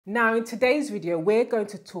Now in today's video, we're going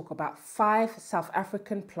to talk about 5 South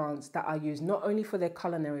African plants that are used not only for their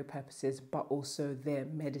culinary purposes, but also their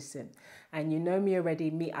medicine. And you know me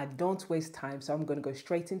already, I don't waste time, so I'm going to go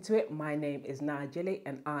straight into it. My name is Najele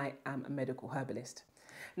and I am a medical herbalist.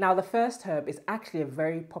 Now the first herb is actually a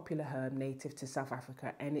very popular herb native to South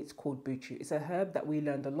Africa, and it's called Buchu. It's a herb that we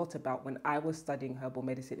learned a lot about when I was studying herbal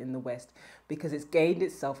medicine in the West because it's gained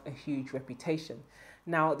itself a huge reputation.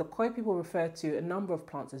 Now, the Khoi people refer to a number of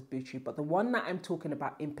plants as Buchu, but the one that I'm talking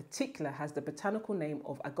about in particular has the botanical name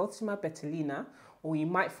of Agathosma betulina, or you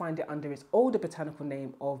might find it under its older botanical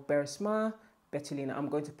name of Beresma betulina. I'm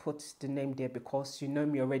going to put the name there because you know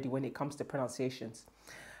me already when it comes to pronunciations.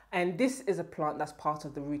 And this is a plant that's part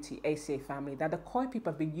of the Rooibos family. Now, the Khoi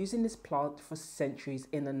people have been using this plant for centuries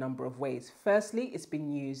in a number of ways. Firstly, it's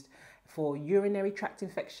been used for urinary tract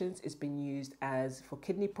infections. It's been used for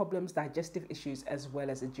kidney problems, digestive issues, as well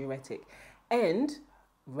as a diuretic. And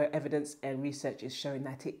evidence and research is showing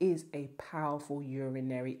that it is a powerful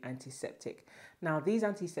urinary antiseptic. Now, these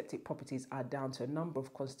antiseptic properties are down to a number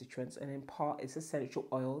of constituents, and in part it's essential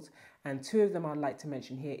oils. And 2 of them I'd like to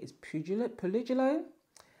mention here is polygylone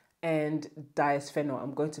and diasphenol.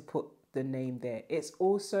 I'm going to put the name there. It's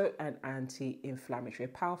also an anti-inflammatory, a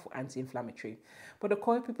powerful anti-inflammatory. But the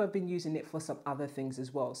Khoi people have been using it for some other things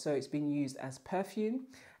as well. So it's been used as perfume,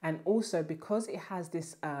 and also because it has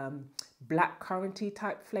this black curranty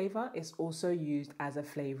type flavor, it's also used as a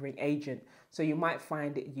flavoring agent. So you might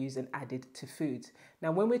find it used and added to foods.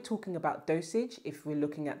 Now, when we're talking about dosage, if we're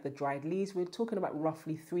looking at the dried leaves, we're talking about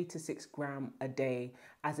roughly 3 to 6 grams a day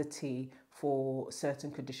as a tea for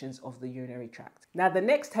certain conditions of the urinary tract. Now, the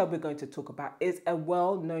next herb we're going to talk about is a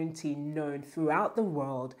well-known tea known throughout the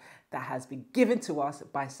world that has been given to us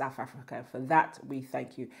by South Africa. And for that, we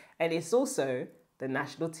thank you. And it's also the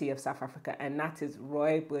national tea of South Africa, and that is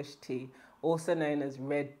Rooibos tea, also known as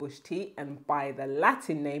red bush tea, and by the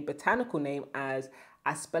Latin name, botanical name as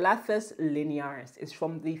Aspalathus linearis. It's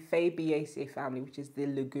from the Fabaceae family, which is the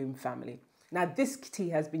legume family. Now, this tea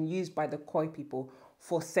has been used by the Khoi people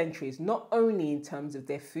for centuries, not only in terms of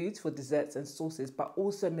their foods for desserts and sauces, but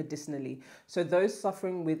also medicinally. So those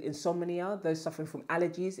suffering with insomnia, those suffering from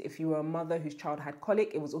allergies, if you were a mother whose child had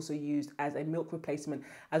colic, it was also used as a milk replacement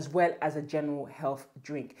as well as a general health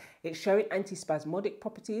drink. It's showing antispasmodic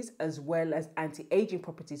properties as well as anti-aging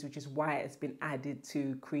properties, which is why it's been added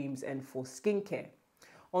to creams and for skincare.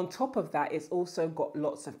 On top of that, it's also got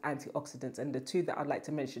lots of antioxidants, and the 2 that I'd like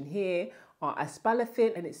to mention here are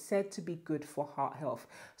Aspalathus, and it's said to be good for heart health.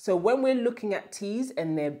 So when we're looking at teas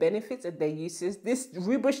and their benefits and their uses, this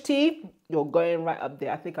Rooibos tea, you're going right up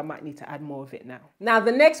there. I think I might need to add more of it now. Now,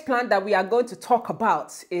 the next plant that we are going to talk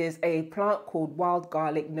about is a plant called wild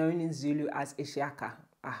garlic, known in Zulu as Isihaqa.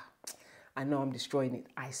 I know I'm destroying it.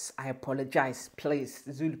 I apologize. Please,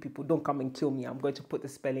 the Zulu people, don't come and kill me. I'm going to put the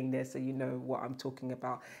spelling there so you know what I'm talking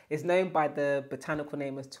about. It's known by the botanical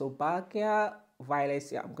name as Tulbaghia,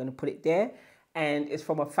 violacea. I'm going to put it there. And it's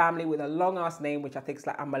from a family with a long-ass name, which I think is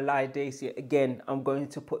like Amalaidacea. Again, I'm going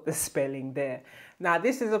to put the spelling there. Now,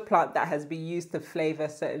 this is a plant that has been used to flavor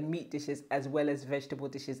certain meat dishes as well as vegetable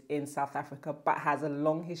dishes in South Africa, but has a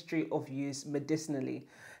long history of use medicinally.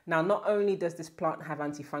 Now, not only does this plant have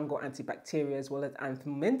antifungal, antibacterial, as well as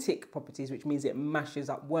anthelmintic properties, which means it mashes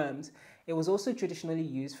up worms, it was also traditionally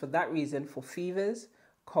used for that reason for fevers,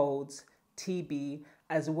 colds, TB,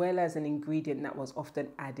 as well as an ingredient that was often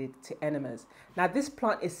added to enemas. Now, this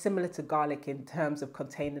plant is similar to garlic in terms of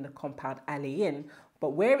containing the compound allein,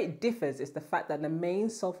 but where it differs is the fact that the main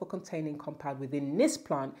sulfur-containing compound within this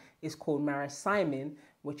plant is called maricymine,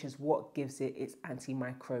 which is what gives it its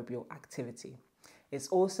antimicrobial activity. It's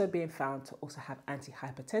also being found to also have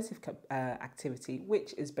antihypertensive activity,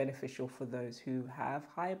 which is beneficial for those who have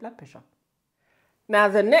higher blood pressure. Now,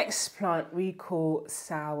 the next plant we call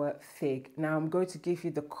sour fig. Now, I'm going to give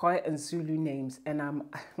you the Khoi and Zulu names, and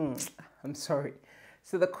I'm sorry.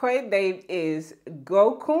 So the Khoi name is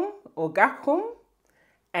Gaukum or Gaukum,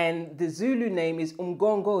 and the Zulu name is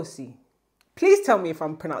Umgongozi. Please tell me if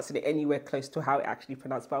I'm pronouncing it anywhere close to how it actually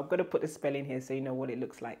pronounced, but I'm going to put the spelling here so you know what it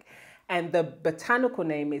looks like. And the botanical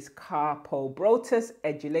name is Carpobrotus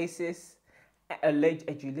edulis,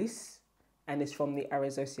 and it's from the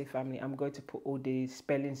Agathosma family. I'm going to put all the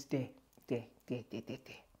spellings there.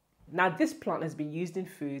 Now, this plant has been used in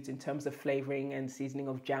foods in terms of flavoring and seasoning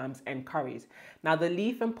of jams and curries. Now, the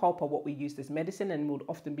leaf and pulp are what we use as medicine and would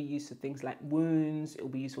often be used for things like wounds. It will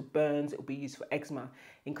be used for burns. It will be used for eczema.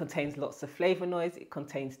 It contains lots of flavonoids. It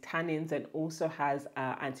contains tannins and also has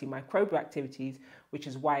antimicrobial activities, which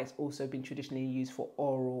is why it's also been traditionally used for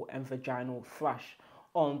oral and vaginal thrush.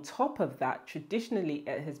 On top of that, traditionally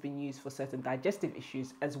it has been used for certain digestive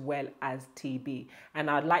issues as well as TB. And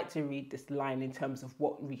I'd like to read this line in terms of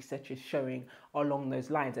what research is showing along those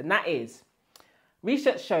lines. And that is,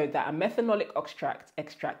 research showed that a methanolic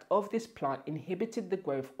extract of this plant inhibited the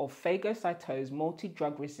growth of phagocytose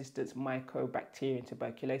multi-drug resistant mycobacterium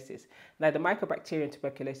tuberculosis. Now, the mycobacterium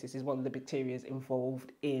tuberculosis is one of the bacteria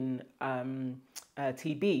involved in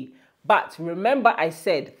TB. But remember I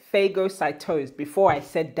said phagocytose before I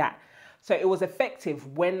said that. So it was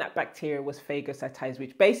effective when that bacteria was phagocytized,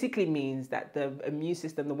 which basically means that the immune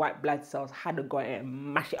system, the white blood cells, had to go and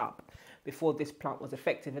mash it up before this plant was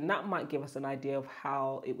effective. And that might give us an idea of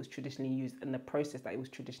how it was traditionally used and the process that it was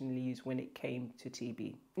traditionally used when it came to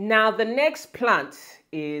TB. Now, the next plant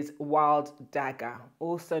is wild Dagga,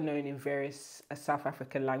 also known in various South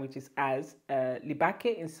African languages as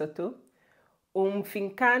lebake in Sotho,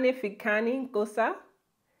 umfincafincane in Xhosa,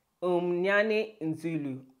 umunyane in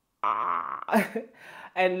Zulu,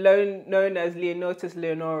 and known as Leonotis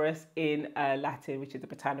leonurus in Latin, which is the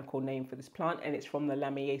botanical name for this plant, and it's from the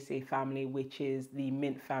Linearis family, which is the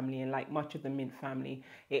mint family, and like much of the mint family,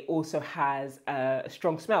 it also has a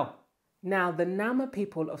strong smell. Now, the Nama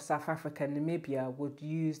people of South Africa and Namibia would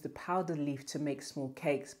use the powdered leaf to make small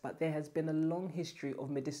cakes, but there has been a long history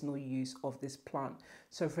of medicinal use of this plant.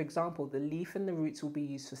 So, for example, the leaf and the roots will be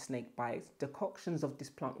used for snake bites. Decoctions of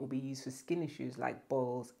this plant will be used for skin issues like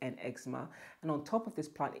boils and eczema. And on top of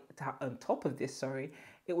this,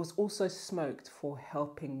 it was also smoked for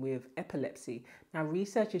helping with epilepsy. Now,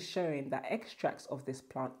 research is showing that extracts of this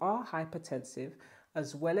plant are hypertensive,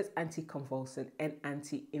 as well as anticonvulsant and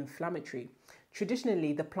anti-inflammatory.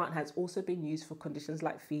 Traditionally, the plant has also been used for conditions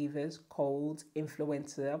like fevers, colds,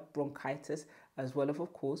 influenza, bronchitis, as well as,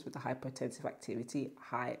 of course, with the hypertensive activity,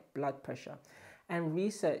 high blood pressure. And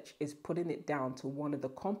research is putting it down to one of the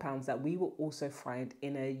compounds that we will also find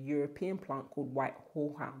in a European plant called white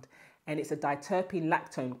horehound. And it's a diterpene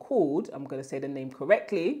lactone called, I'm going to say the name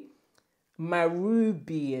correctly,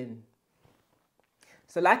 marubian.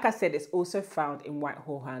 So like I said, it's also found in white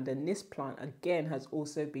horehound, and this plant again has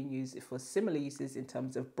also been used for similar uses in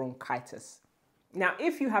terms of bronchitis. Now,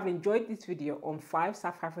 if you have enjoyed this video on 5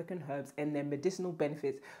 South African herbs and their medicinal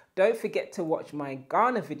benefits, don't forget to watch my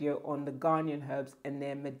Ghana video on the Ghanaian herbs and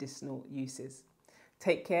their medicinal uses.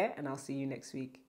 Take care, and I'll see you next week.